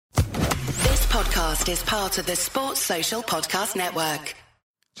podcast is part of the Sports Social Podcast Network.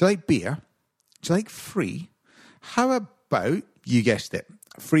 Do you like beer? Do you like free? How about, you guessed it,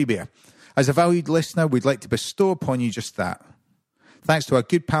 free beer? As a valued listener, we'd like to bestow upon you just that. Thanks to our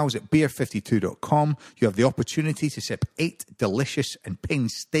good pals at beer52.com, you have the opportunity to sip 8 delicious and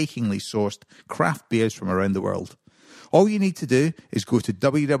painstakingly sourced craft beers from around the world. All you need to do is go to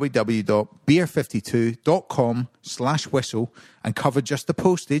www.beer52.com/whistle and cover just the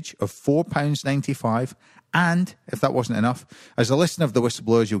postage of £4.95. And, if that wasn't enough, as a listener of the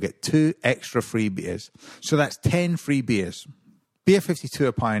Whistleblowers, you'll get 2 extra free beers. So that's 10 free beers. Beer 52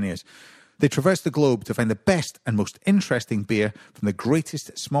 are pioneers. They traverse the globe to find the best and most interesting beer from the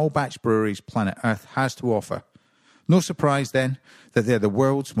greatest small batch breweries planet Earth has to offer. No surprise, then, that they're the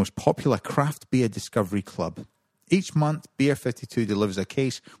world's most popular craft beer discovery club. Each month, Beer 52 delivers a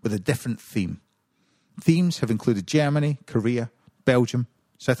case with a different theme. Themes have included Germany, Korea, Belgium,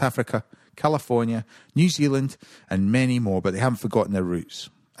 South Africa, California, New Zealand, and many more, but they haven't forgotten their roots.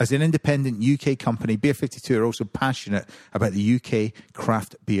 As an independent UK company, Beer 52 are also passionate about the UK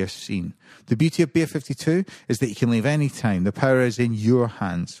craft beer scene. The beauty of Beer 52 is that you can leave any time. The power is in your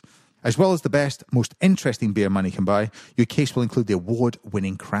hands. As well as the best, most interesting beer money can buy, your case will include the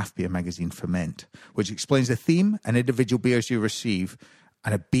award-winning craft beer magazine Ferment, which explains the theme and individual beers you receive,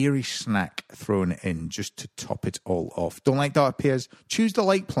 and a beery snack thrown in just to top it all off. Don't like dark beers? Choose the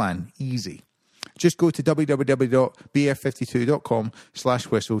light plan. Easy. Just go to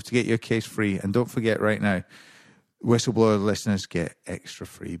www.beer52.com/whistle to get your case free. And don't forget right now, Whistleblower listeners get extra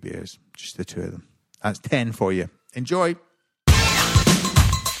free beers. Just the 2 of them. That's 10 for you. Enjoy.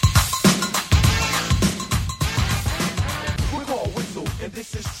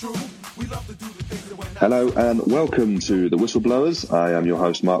 Hello and welcome to the Whistleblowers. I am your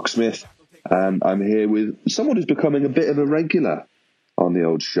host Mark Smith, and I'm here with someone who's becoming a bit of a regular on the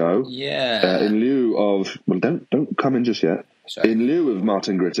old show. Yeah. In lieu of, well, don't come in just yet. Sorry. In lieu of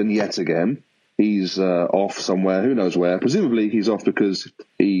Martin Gritton, yet again, he's off somewhere, who knows where. Presumably he's off because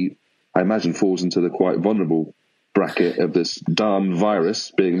he, I imagine, falls into the quite vulnerable bracket of this darn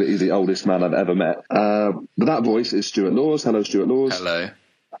virus, being that he's the oldest man I've ever met. But that voice is Stuart Laws. Hello, Stuart Laws. Hello.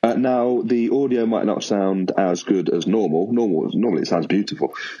 Now, the audio might not sound as good as normal. Normally it sounds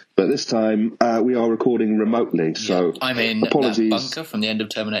beautiful. But this time, we are recording remotely. So I'm in apologies. that bunker from the end of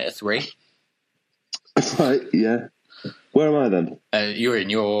Terminator 3. Right, yeah. Where am I then? You're in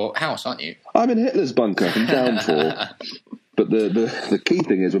your house, aren't you? I'm in Hitler's bunker from Downfall. But the key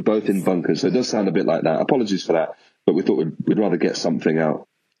thing is we're both in bunkers, so it does sound a bit like that. Apologies for that. But we thought we'd rather get something out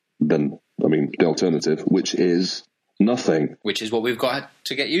than, the alternative, which is nothing. Which is what we've got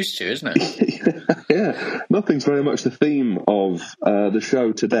to get used to, isn't it? Yeah, nothing's very much the theme of the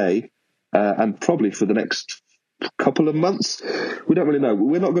show today, and probably for the next couple of months. We don't really know.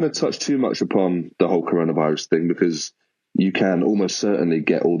 We're not going to touch too much upon the whole coronavirus thing because you can almost certainly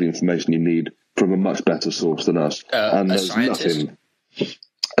get all the information you need from a much better source than us. And a there's scientist. nothing.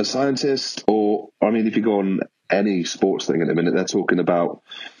 A scientist, or, if you go on any sports thing at the minute, they're talking about,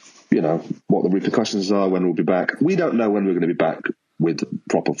 what the repercussions are, when we'll be back. We don't know when we're going to be back with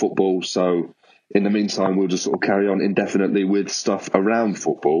proper football. So in the meantime, we'll just sort of carry on indefinitely with stuff around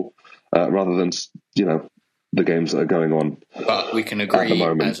football, rather than, the games that are going on. But we can agree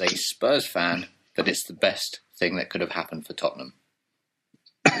as a Spurs fan that it's the best thing that could have happened for Tottenham.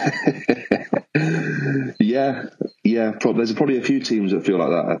 Yeah. There's probably a few teams that feel like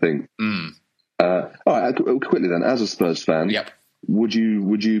that, I think. All right, quickly then, as a Spurs fan, Yep. Would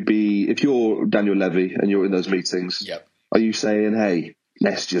you be, if you're Daniel Levy and you're in those meetings, Yep. Are you saying, hey,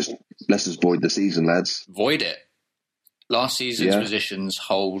 let's just void the season, lads? Void it. Last season's positions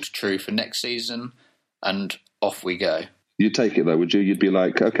hold true for next season, and off we go. You'd take it though, would you? You'd be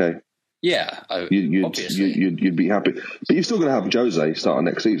like, okay. Yeah, obviously. You'd be happy. But you're still going to have Jose starting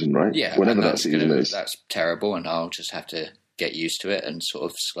next season, right? Yeah. Whenever that season is. That's terrible, and I'll just have to get used to it and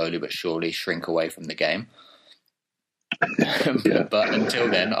sort of slowly but surely shrink away from the game. But until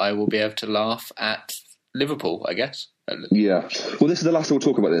then, I will be able to laugh at Liverpool, I guess. Yeah. Well, this is the last time we'll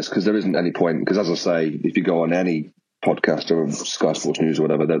talk about this because there isn't any point. Because as I say, if you go on any podcast or Sky Sports News or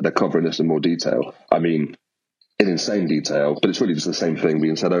whatever, they're covering this in more detail. In insane detail, but it's really just the same thing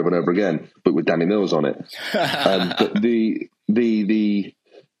being said over and over again, but with Danny Mills on it. But the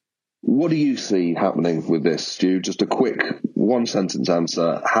what do you see happening with this, Stu? Just a quick one-sentence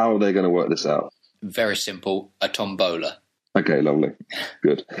answer. How are they going to work this out? Very simple. A tombola. Okay, lovely.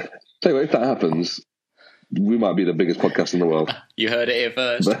 Good. Tell you what, if that happens, we might be the biggest podcast in the world. You heard it here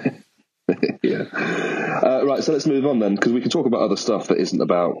first. Yeah. Right, so let's move on then, because we can talk about other stuff that isn't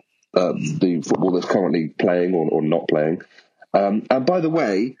about the football that's currently playing or not playing. And by the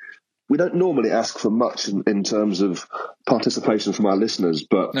way, we don't normally ask for much in terms of participation from our listeners,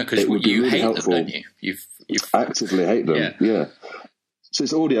 but no, because it would be you really hate helpful. them, don't you? You've actively hate them. Yeah. So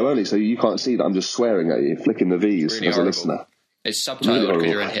it's audio only, so you can't see that I'm just swearing at you, flicking the V's really as horrible. a listener. It's subtitled because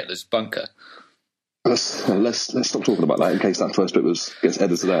you're in Hitler's bunker. Let's stop talking about that in case that first bit gets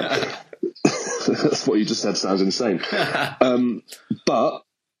edited out. That's what you just said sounds insane. But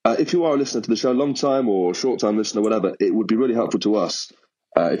if you are a listener to the show, long time or short time listener, whatever, it would be really helpful to us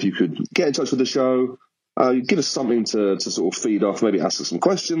if you could get in touch with the show, give us something to sort of feed off, maybe ask us some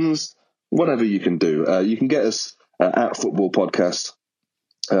questions, whatever you can do. You can get us at Football Podcast.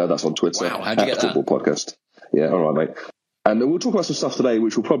 That's on Twitter. Wow, how'd you get that? Football Podcast. Yeah, all right, mate. And we'll talk about some stuff today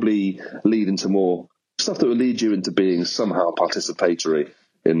which will probably lead into more stuff that will lead you into being somehow participatory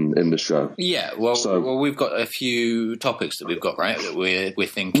in the show. Yeah, well, we've got a few topics that we've got, right, that we're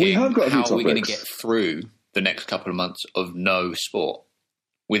thinking, we have got a few how are we going to topics. get through the next couple of months of no sport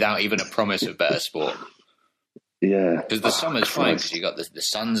without even a promise of better sport? Yeah. Because the summer's fine because you got the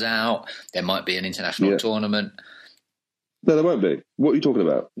sun's out, there might be an international tournament. No, there won't be. What are you talking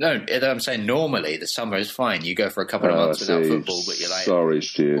about? No, I'm saying normally the summer is fine. You go for a couple of months without football, but you're like, sorry,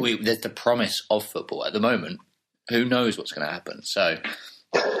 Stu. There's the promise of football at the moment. Who knows what's going to happen? So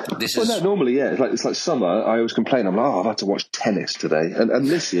this is. Well, no, normally, yeah. It's like summer. I always complain. I'm like, I've had to watch tennis today, and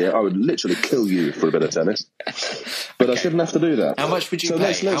this year I would literally kill you for a bit of tennis, but I shouldn't have to do that. How much would you pay?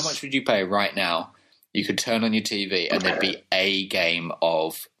 Let's... How much would you pay right now? You could turn on your TV and there'd be a game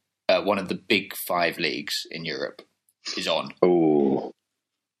of one of the big 5 leagues in Europe is on. Oh,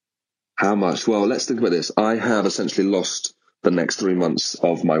 how much? Well, let's think about this. I have essentially lost the next 3 months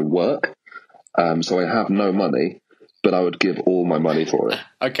of my work, so I have no money, but I would give all my money for it.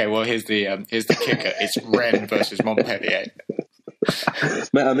 Okay, well here's the kicker. It's Rennes versus Montpellier.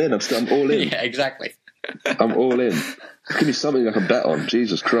 Mate, I'm in. I'm all in. Yeah, exactly. I'm all in. Give me something I can bet on.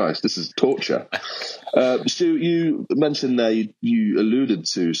 Jesus Christ, this is torture. Stu, you mentioned there, you alluded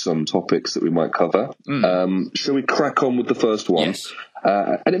to some topics that we might cover. Shall we crack on with the first one? Yes.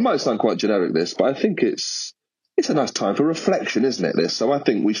 And it might sound quite generic, this, but I think it's a nice time for reflection, isn't it, this? So I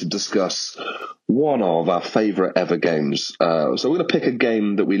think we should discuss one of our favourite ever games. So we're going to pick a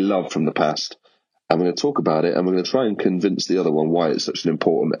game that we love from the past, and we're going to talk about it, and we're going to try and convince the other one why it's such an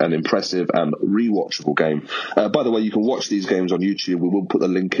important and impressive and rewatchable game. By the way, you can watch these games on YouTube. We will put the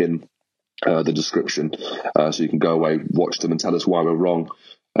link in the description, so you can go away, watch them, and tell us why we're wrong.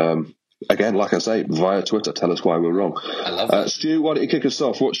 Again, like I say, via Twitter, tell us why we're wrong. I love that. Stu, why don't you kick us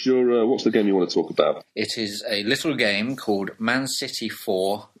off? What's the game you want to talk about? It is a little game called Man City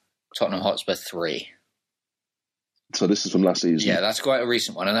 4, Tottenham Hotspur 3. So this is from last season. Yeah, that's quite a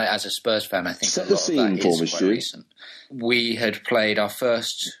recent one. And as a Spurs fan, I think Set a the lot scene of that for is me, quite Stu. recent. We had played our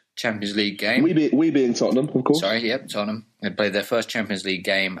first Champions League game. We being Tottenham, of course. Sorry, yep, Tottenham. Had played their first Champions League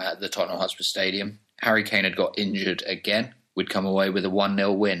game at the Tottenham Hotspur Stadium. Harry Kane had got injured again. We'd come away with a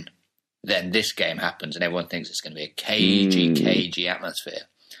 1-0 win. Then this game happens and everyone thinks it's going to be a cagey atmosphere.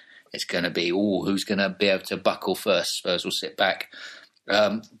 It's going to be, who's going to be able to buckle first? Spurs will sit back.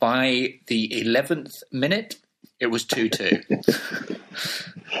 By the 11th minute, it was 2-2.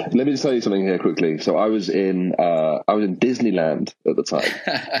 Let me just tell you something here quickly. So I was in Disneyland at the time.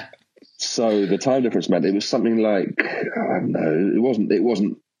 So the time difference meant it was something like, I don't know, it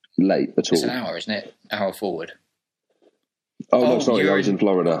wasn't late at all. It's an hour, isn't it? Hour forward. Oh no, sorry, I was in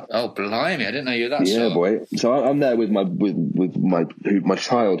Florida. Oh blimey, I didn't know you were that. Yeah, boy. So I'm there with my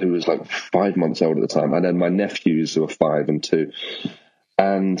child, who was like 5 months old at the time, and then my nephews who are 5 and 2,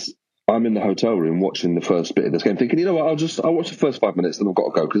 and I'm in the hotel room watching the first bit of this game, thinking, you know what, I'll watch the first 5 minutes, then I've got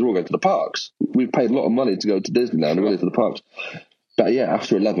to go because we're all going to the parks. We've paid a lot of money to go to Disneyland, and we're going to the parks. But yeah,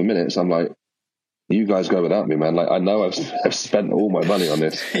 after 11 minutes, I'm like, you guys go without me, man. Like, I know I've spent all my money on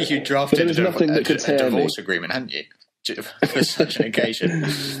this. You drafted a divorce me. agreement, hadn't you? For such an occasion.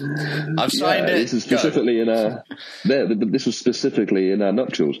 I've signed it. This is specifically this was specifically in our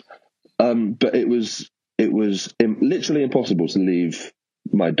nuptials. But it was literally impossible to leave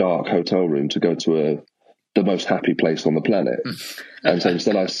my dark hotel room to go to the most happy place on the planet. And so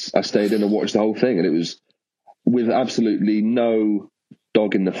instead I stayed in and watched the whole thing, and it was with absolutely no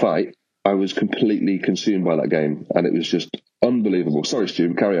dog in the fight. I was completely consumed by that game, and it was just unbelievable. Sorry,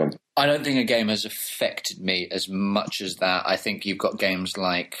 Stu, carry on. I don't think a game has affected me as much as that. I think you've got games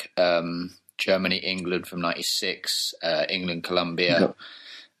like Germany-England from '96, England-Colombia. No.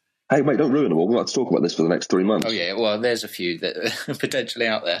 Hey, mate, don't ruin them all. We'll have to talk about this for the next 3 months. Oh, yeah. Well, there's a few that are potentially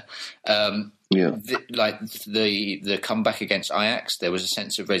out there. The comeback against Ajax, there was a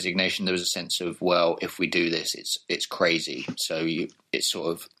sense of resignation. There was a sense of, well, if we do this, it's crazy. So it's sort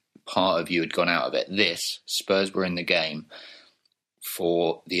of part of you had gone out of it. Spurs were in the game.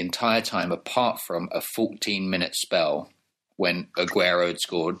 for the entire time, apart from a 14-minute spell when Aguero had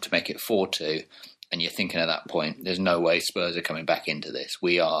scored to make it 4-2. And you're thinking at that point, there's no way Spurs are coming back into this.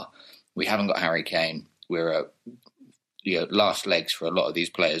 We haven't got Harry Kane. We're at last legs for a lot of these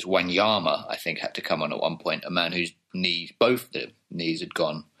players. Wanyama, I think, had to come on at one point, a man whose both the knees had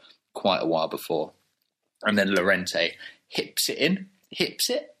gone quite a while before. And then Llorente hips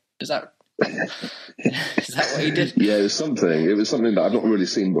it. Is that what he did? Yeah, it was something that I've not really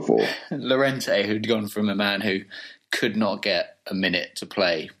seen before. Llorente, who'd gone from a man who could not get a minute to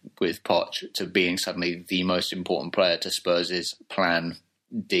play with Poch to being suddenly the most important player to Spurs' plan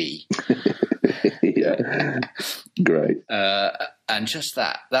D. Yeah, great. And just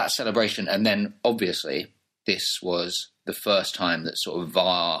that celebration. And then, obviously, this was the first time that sort of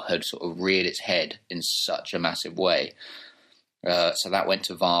VAR had sort of reared its head in such a massive way. So that went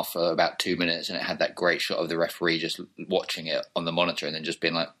to VAR for about 2 minutes, and it had that great shot of the referee just watching it on the monitor and then just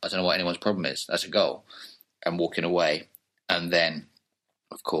being like, I don't know what anyone's problem is. That's a goal. And walking away. And then,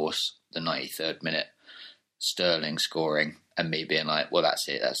 of course, the 93rd minute, Sterling scoring and me being like, well, that's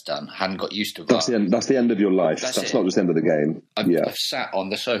it, that's done. I hadn't got used to VAR. That's the end of your life. That's not just the end of the game. I've sat on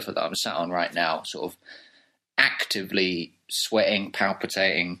the sofa that I'm sat on right now, sort of actively sweating,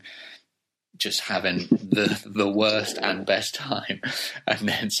 palpitating, just having the worst and best time. And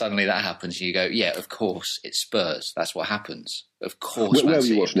then suddenly that happens and you go, yeah, of course, it's Spurs. That's what happens. Of course. Where were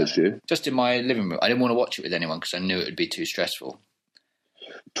you watching it, Stu? Just in my living room. I didn't want to watch it with anyone because I knew it would be too stressful.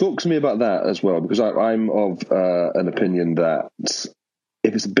 Talk to me about that as well, because I'm of an opinion that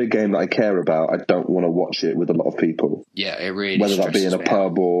if it's a big game that I care about, I don't want to watch it with a lot of people. Yeah, it really whether that be in a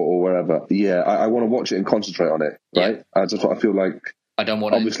pub or wherever. Yeah, I want to watch it and concentrate on it, right? Yeah. I feel like I don't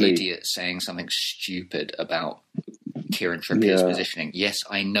want an idiot saying something stupid about Kieran Trippier's positioning. Yes,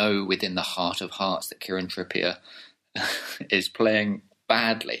 I know within the heart of hearts that Kieran Trippier is playing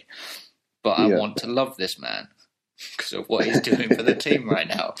badly, but I want to love this man because of what he's doing for the team right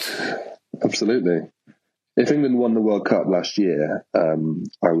now. Absolutely. If England won the World Cup last year,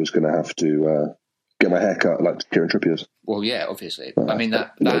 I was going to have to get my hair cut like Kieran Trippier's. Well, yeah, obviously. I mean,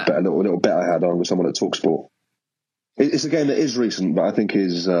 that little bet I had on with someone at TalkSport. It's a game that is recent, but I think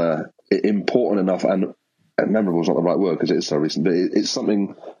is important enough, and memorable is not the right word because it is so recent, but it's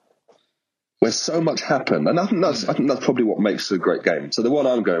something where so much happened. And I think that's probably what makes a great game. So the one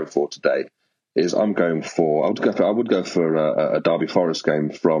I'm going for today is I would go for a Derby Forest game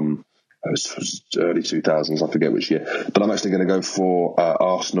from early 2000s, I forget which year, but I'm actually going to go for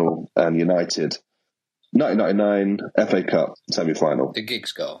Arsenal and United 1999 FA Cup semi-final. The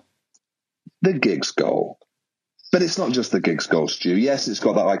Giggs goal. The Giggs goal. But it's not just the Giggs goal, Stu. Yes, it's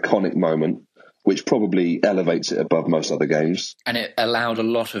got that iconic moment, which probably elevates it above most other games. And it allowed a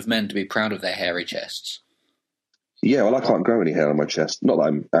lot of men to be proud of their hairy chests. Yeah, well, I can't grow any hair on my chest. Not that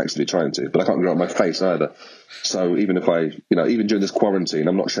I'm actually trying to, but I can't grow on my face either. So even if even during this quarantine,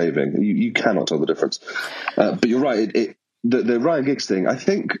 I'm not shaving. You cannot tell the difference. But you're right. The Ryan Giggs thing, I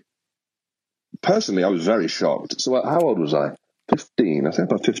think, personally, I was very shocked. So how old was I? 15. I think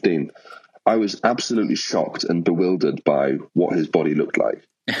about 15. I was absolutely shocked and bewildered by what his body looked like.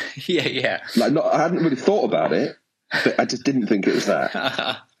 Yeah. I hadn't really thought about it, but I just didn't think it was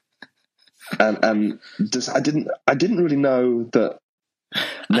that. And just I didn't really know that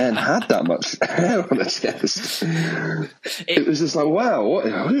men had that much hair on their chest. It was just like, wow,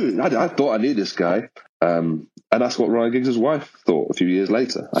 I thought I knew this guy. And that's what Ryan Giggs' wife thought a few years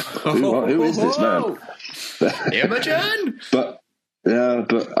later. Who is this man? Imogen! But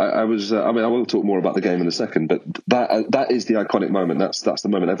I was. I will talk more about the game in a second. But that is the iconic moment. That's the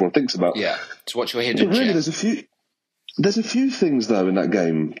moment everyone thinks about. Yeah, it's what you're here to. Really, there's a few things though in that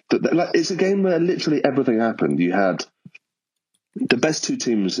game that it's a game where literally everything happened. You had the best two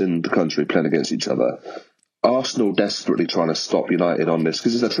teams in the country playing against each other. Arsenal desperately trying to stop United on this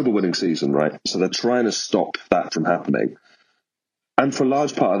because it's a triple winning season, right? So they're trying to stop that from happening. And for a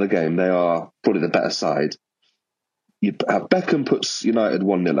large part of the game, they are probably the better side. You have Beckham puts United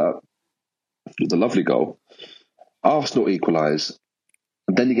 1-0 up with a lovely goal. Arsenal equalise,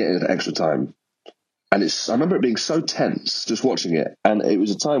 and then you get into extra time. And I remember it being so tense just watching it. And it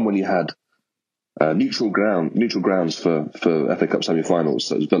was a time when you had neutral grounds for FA Cup semi-finals.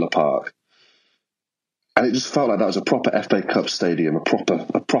 So it was Villa Park. And it just felt like that was a proper FA Cup stadium, a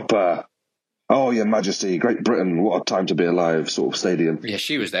proper, oh, Your Majesty, Great Britain, what a time to be alive sort of stadium. Yeah,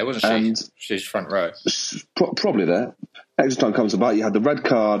 she was there, wasn't she? She was front row. Probably there. Extra time comes about. You had the red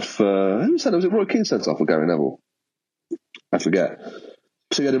card for, who said it? Was it Roy Keane sent off for Gary Neville? I forget.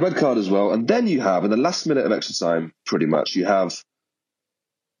 So you had a red card as well. And then you have, in the last minute of extra time, pretty much, you have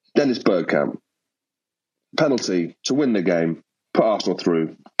Dennis Bergkamp. Penalty to win the game. put Arsenal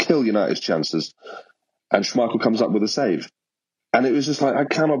through, kill United's chances, and Schmeichel comes up with a save. And it was just like, I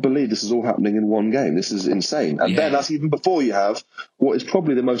cannot believe this is all happening in one game. This is insane. And then that's even before you have what is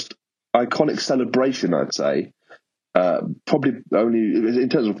probably the most iconic celebration, I'd say. Probably only, in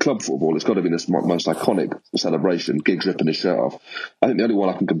terms of club football, it's got to be the most iconic celebration, Giggs ripping his shirt off. I think the only one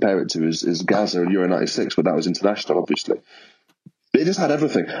I can compare it to is Gaza in Euro 96, but that was international, obviously. It just had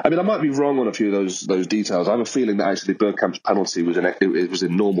everything. I mean, I might be wrong on a few of those details. I have a feeling that actually Bergkamp's penalty was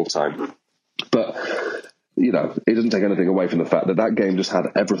in normal time. But, you know, it doesn't take anything away from the fact that game just had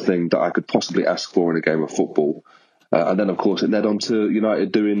everything that I could possibly ask for in a game of football. And then, of course, it led on to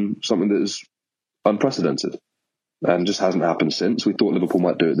United doing something that is unprecedented and just hasn't happened since. We thought Liverpool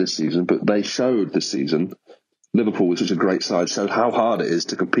might do it this season, but they showed this season, Liverpool was such a great side, showed how hard it is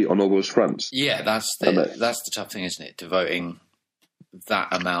to compete on all those fronts. Yeah, that's the tough thing, isn't it? Devoting that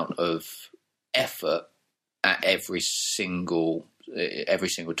amount of effort at every single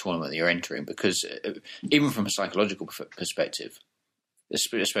tournament that you're entering, because even from a psychological perspective,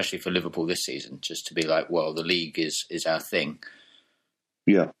 especially for Liverpool this season, just to be like, well, the league is our thing.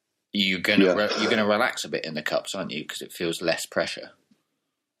 Yeah. You're gonna relax a bit in the cups, aren't you? Because it feels less pressure.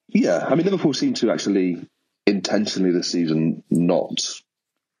 Yeah, I mean, Liverpool seem to actually intentionally this season not,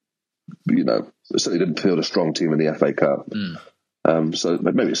 certainly didn't field a strong team in the FA Cup. So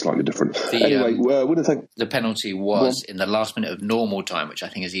maybe it's slightly different. Anyway, what do you think? The penalty was in the last minute of normal time, which I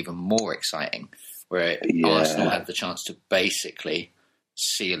think is even more exciting, where Arsenal had the chance to basically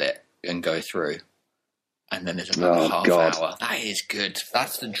seal it and go through. And then there's another half hour. That is good.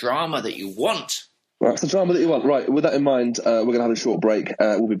 That's the drama that you want. That's the drama that you want. Right, with that in mind, we're going to have a short break.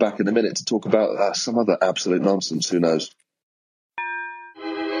 We'll be back in a minute to talk about some other absolute nonsense. Who knows?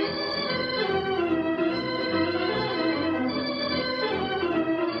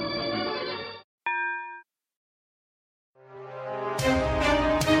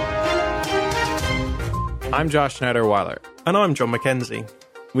 I'm Josh Schneider-Weiler. And I'm John McKenzie.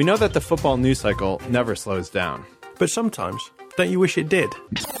 We know that the football news cycle never slows down. But sometimes, don't you wish it did?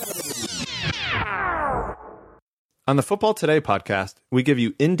 On the Football Today podcast, we give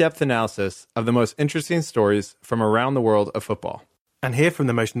you in-depth analysis of the most interesting stories from around the world of football. And hear from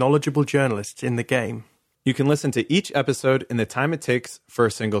the most knowledgeable journalists in the game. You can listen to each episode in the time it takes for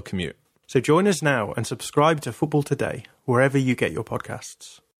a single commute. So join us now and subscribe to Football Today, wherever you get your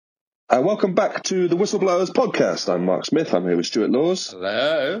podcasts. Welcome back to the Whistleblowers podcast. I'm Mark Smith. I'm here with Stuart Laws.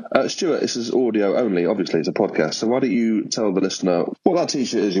 Hello. Stuart, this is audio only. Obviously, it's a podcast. So why don't you tell the listener what that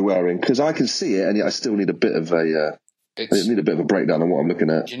T-shirt is you're wearing? Because I can see it, and yet I still need a bit of a breakdown on what I'm looking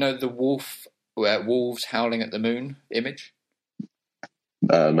at. Do you know the wolves howling at the moon image?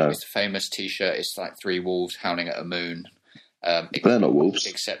 No. It's a famous T-shirt. It's like 3 wolves howling at a moon. They're not wolves.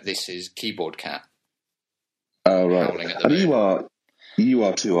 Except this is Keyboard Cat. Oh, right. Howling at the moon. You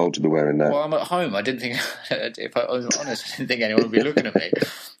are too old to be wearing that. Well, I'm at home. I didn't think, if I was honest, I didn't think anyone would be looking at me.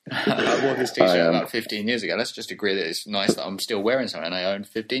 I wore this T-shirt about 15 years ago. Let's just agree that it's nice that I'm still wearing something I owned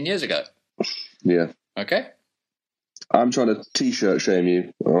 15 years ago. Yeah. Okay. I'm trying to T-shirt shame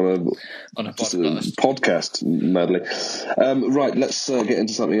you on a podcast, madly. Right, let's get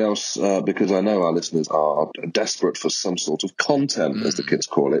into something else because I know our listeners are desperate for some sort of content, as the kids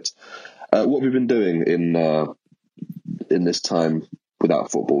call it. What have we been doing in this time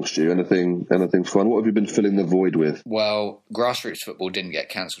without football, Stu? Anything fun? What have you been filling the void with? Well, grassroots football didn't get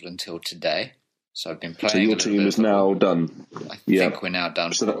cancelled until today, so I've been playing. So your team is now done. I think we're now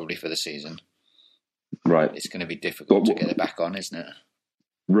done probably for the season. Right. It's going to be difficult to get it back on, isn't it?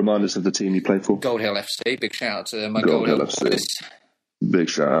 Remind us of the team you play for. Gold Hill FC. Big shout out to my Gold Hill FC. Boys. Big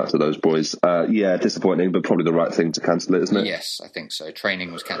shout out to those boys. Yeah, disappointing, but probably the right thing to cancel it, isn't it? Yes, I think so.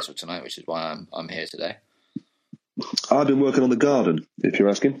 Training was cancelled tonight, which is why I'm here today. I've been working on the garden, if you're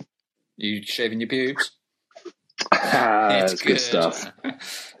asking. You shaving your pubes? It's good stuff.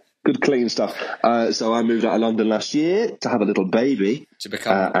 Good, clean stuff. So I moved out of London last year to have a little baby. To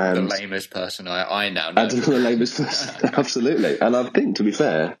become the lamest person I now know. And to become the lamest person, absolutely. And I think, to be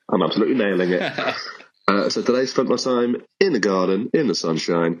fair, I'm absolutely nailing it. So today I spent my time in the garden, in the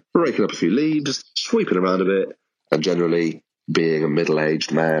sunshine, raking up a few leaves, sweeping around a bit, and generally being a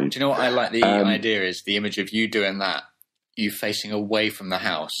middle-aged man. Do you know what I like? The idea is the image of you doing that, you facing away from the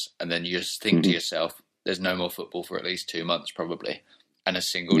house, and then you just think to yourself, there's no more football for at least 2 months probably, and a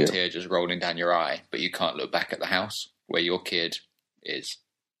single tear just rolling down your eye, but you can't look back at the house where your kid is,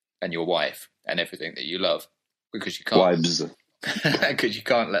 and your wife, and everything that you love, because you can't. Wives. Because you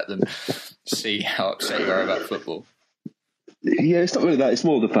can't let them see how upset you are about football. Yeah, it's not really that. It's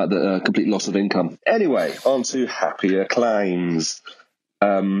more the fact that complete loss of income. Anyway, on to happier climes.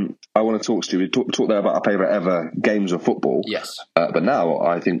 I want to talk to you. We talked there about our favourite ever games of football. Yes. But now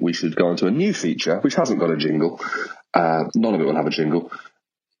I think we should go on to a new feature, which hasn't got a jingle. None of it will have a jingle.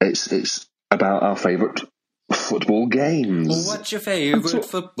 It's about our favourite football games. What's your favourite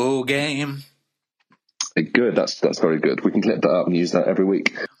football game? Good, that's very good. We can clip that up and use that every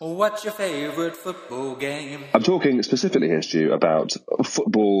week. What's your favourite football game? I'm talking specifically here, Stu, about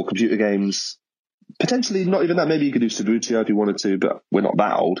football, computer games. Potentially not even that. Maybe you could do Subbuteo if you wanted to, but we're not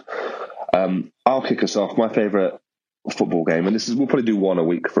that old. I'll kick us off. My favourite football game, and we'll probably do one a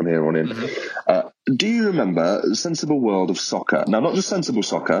week from here on in. Mm-hmm. Do you remember Sensible World of Soccer? Now, not just Sensible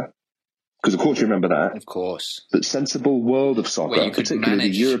Soccer, because of course you remember that. Of course. But Sensible World of Soccer, particularly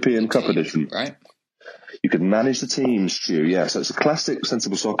the European Cup edition. Right? You could manage the teams, Stu. Yeah, so it's a classic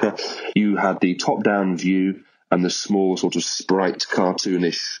Sensible Soccer. You had the top-down view and the small sort of sprite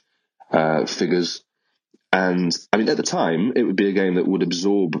cartoonish figures. And, I mean, at the time, it would be a game that would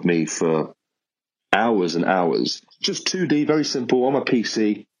absorb me for hours and hours. Just 2D, very simple, on my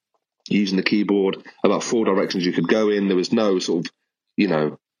PC, using the keyboard, about 4 directions you could go in. There was no sort of,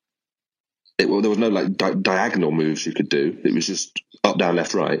 there was no like diagonal moves you could do. It was just up, down,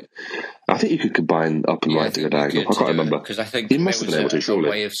 left, right. I think you could combine up and right to go diagonal. I can't remember. Because I think you must have been able to, surely.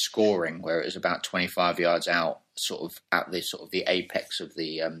 A way of scoring where it was about 25 yards out, sort of at the apex of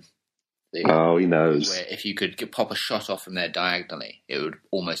the oh, he knows. Where if you could pop a shot off from there diagonally, it would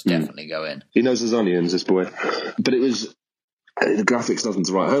almost definitely go in. He knows his onions, this boy. But it was the graphics, nothing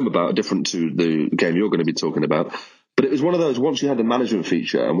to write home about, different to the game you're going to be talking about. But it was one of those, once you had the management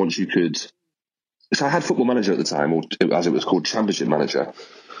feature and once you could... So I had Football Manager at the time, or as it was called, Championship Manager.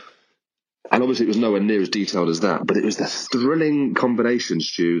 And obviously it was nowhere near as detailed as that, but it was the thrilling combination,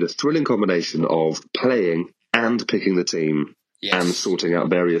 Stu, the thrilling combination of playing and picking the team and sorting out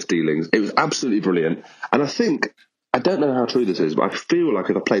various dealings. It was absolutely brilliant. And I don't know how true this is, but I feel like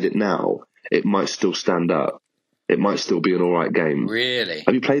if I played it now, it might still stand up. It might still be an all right game. Really?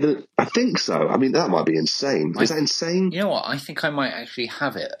 Have you played it? I think so. I mean, that might be insane. Is that insane? You know what? I think I might actually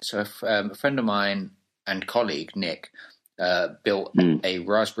have it. So a friend of mine and colleague, Nick, built a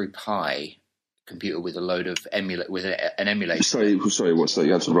Raspberry Pi computer with a load of an emulator. Sorry, what's that?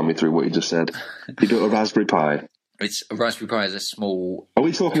 You have to run me through what you just said. You built a Raspberry Pi. It's a Raspberry Pi is a small... Are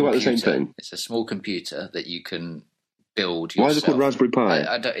we talking about the same thing? It's a small computer that you can build yourself. Why is it called Raspberry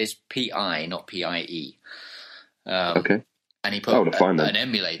Pi? It's Pi, not PIE. Okay. And he put an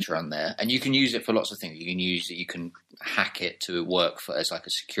emulator on there, and you can use it for lots of things. You can hack it to work as like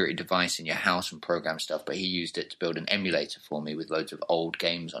a security device in your house and program stuff. But he used it to build an emulator for me with loads of old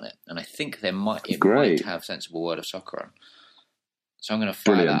games on it, and I think it might have Sensible World of Soccer on. So I'm going to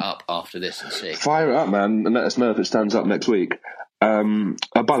fire that up after this and see. Fire it up, man, and let us know if it stands up next week.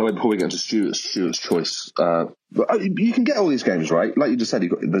 By the way, before we get into Stuart's choice, you can get all these games, right? Like you just said,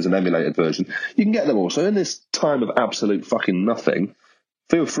 there's an emulated version. You can get them all. So in this time of absolute fucking nothing,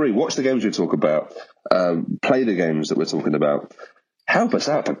 feel free. Watch the games we talk about. Play the games that we're talking about. Help us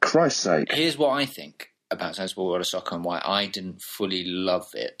out, for Christ's sake. Here's what I think about Sensible World of Soccer and why I didn't fully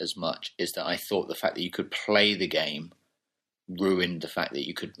love it as much, is that I thought the fact that you could play the game ruined the fact that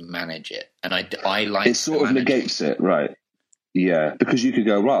you could manage it. And I like it sort of negates it, right? Yeah, because you could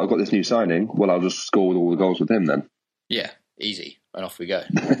go, right, I've got this new signing. Well, I'll just score with all the goals with him then. Yeah, easy. And off we go.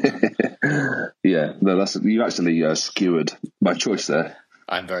 Yeah, no, you actually skewered my choice there.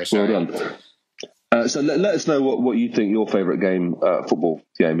 I'm very sorry. Well done. So let us know what you think your favourite game, football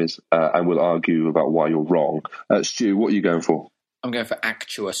game is, and we'll argue about why you're wrong. Stu, what are you going for? I'm going for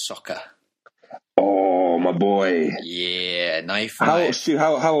Actua Soccer. Oh, my boy. Yeah, 95. Stu,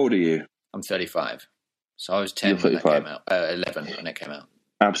 how old are you? I'm 35. So I was 10 when that came out. 11 when it came out.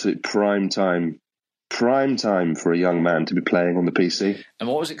 Absolute prime time for a young man to be playing on the PC. And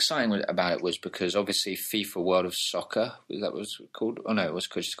what was exciting about it was because obviously FIFA World of Soccer, that was called? Oh no, it was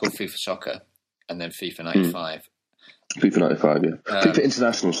just called FIFA Soccer, and then FIFA 95. FIFA 95, yeah. FIFA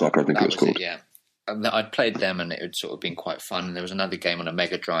International Soccer, I think it was called. Yeah. And I'd played them, and it had sort of been quite fun. And there was another game on a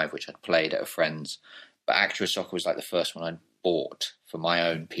Mega Drive which I'd played at a friend's, but Actua Soccer was like the first one I'd bought for my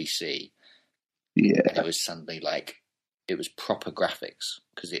own PC. Yeah, and it was suddenly it was proper graphics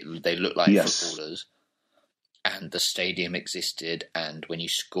because they looked like footballers, and the stadium existed. And when you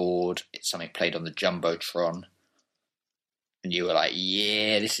scored, something played on the jumbotron, and you were like,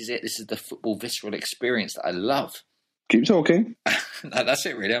 "Yeah, this is it. This is the football visceral experience that I love." Keep talking. That's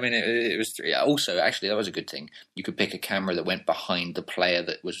it, really. I mean, it was also actually that was a good thing. You could pick a camera that went behind the player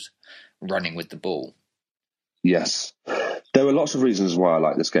that was running with the ball. Yes. There were lots of reasons why I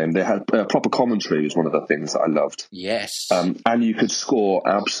like this game. They had proper commentary was one of the things that I loved. Yes. And you could score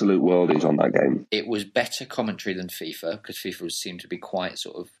absolute worldies on that game. It was better commentary than FIFA, because FIFA seemed to be quite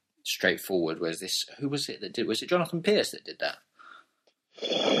sort of straightforward, whereas this, who was it that did? Was it Jonathan Pearce that did that?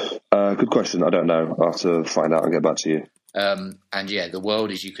 Good question. I don't know. I'll have to find out and get back to you. And yeah, the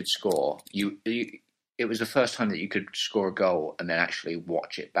worldies you could score. It was the first time that you could score a goal and then actually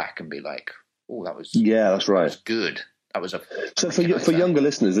watch it back and be like, oh, that was... Yeah, that's right. That was good. That was a... So for younger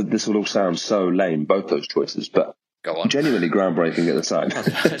listeners, this will all sound so lame, both those choices, but Go on. Genuinely groundbreaking at the time. I'm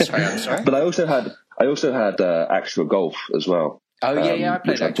sorry. But I also had actual golf as well. Oh yeah, I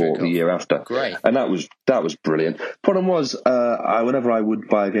played which I bought the year after. Great. And that was brilliant. Problem was, whenever I would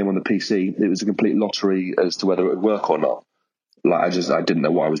buy a game on the PC, it was a complete lottery as to whether it would work or not. Like I didn't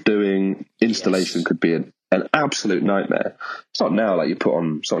know what I was doing. Installation could be an absolute nightmare. It's not now like you put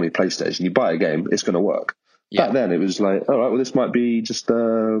on Sony PlayStation, you buy a game, it's going to work. Yeah. Back then it was like, all right, well this might be just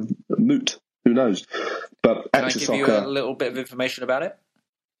moot. Who knows? But Can I give you a little bit of information about it?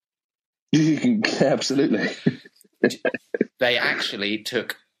 You can, absolutely. They actually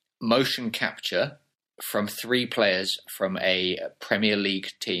took motion capture from 3 players from a Premier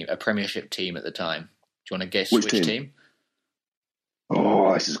League team, a Premiership team at the time. Do you want to guess which team?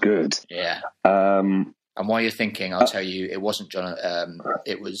 Oh, this is good. Yeah. And while you're thinking, I'll tell you, it wasn't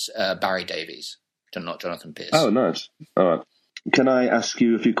it was Barry Davies, not Jonathan Pearce. Oh, nice. All right. Can I ask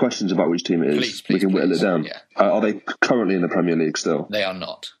you a few questions about which team it is? Please, we can whittle it down. Yeah. Are they currently in the Premier League still? They are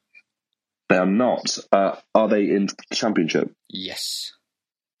not. They are not. Are they in the Championship? Yes.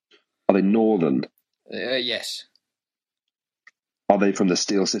 Are they Northern? Yes. Are they from the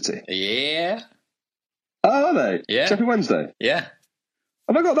Steel City? Yeah. Oh, are they? Yeah. Sheffield Wednesday? Yeah.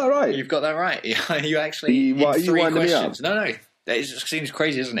 Have I got that right? You've got that right. You actually... You winding me up? No. It seems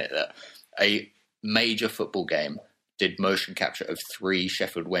crazy, isn't it, that a major football game did motion capture of 3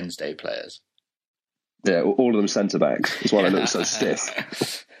 Sheffield Wednesday players. Yeah, all of them centre-backs. That's why they look so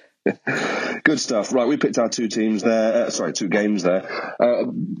stiff. Good stuff. Right, we picked our 2 teams there. 2 games there.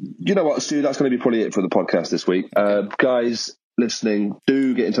 You know what, Stu? That's going to be probably it for the podcast this week. Guys listening,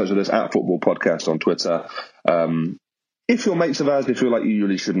 do get in touch with us at Football Podcast on Twitter. If your mates of ours, and you feel like you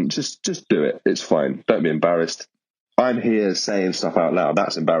really shouldn't, just do it. It's fine. Don't be embarrassed. I'm here saying stuff out loud.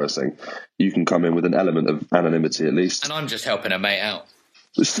 That's embarrassing. You can come in with an element of anonymity at least. And I'm just helping a mate out.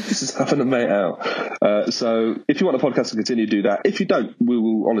 This is having a mate out. So if you want the podcast to continue, do that. If you don't, we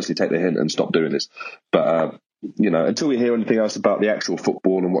will honestly take the hint and stop doing this. But, until we hear anything else about the actual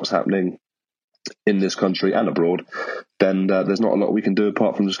football and what's happening in this country and abroad, then there's not a lot we can do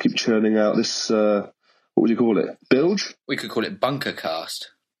apart from just keep churning out this, what would you call it? Bilge? We could call it Bunkercast.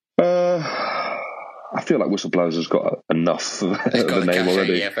 I feel like Whistleblowers has got enough of a name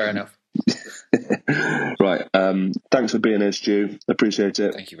already. Yeah, fair enough. Right. Thanks for being here, Stu. Appreciate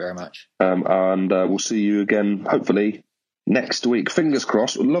it. Thank you very much. And we'll see you again, hopefully, next week. Fingers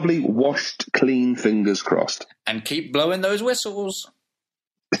crossed. Lovely, washed, clean fingers crossed. And keep blowing those whistles.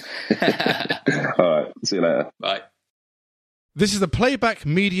 All right. See you later. Bye. This is a Playback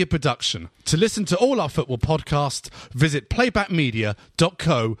Media production. To listen to all our football podcasts, visit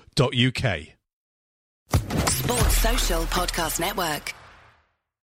playbackmedia.co.uk. Sports Social Podcast Network.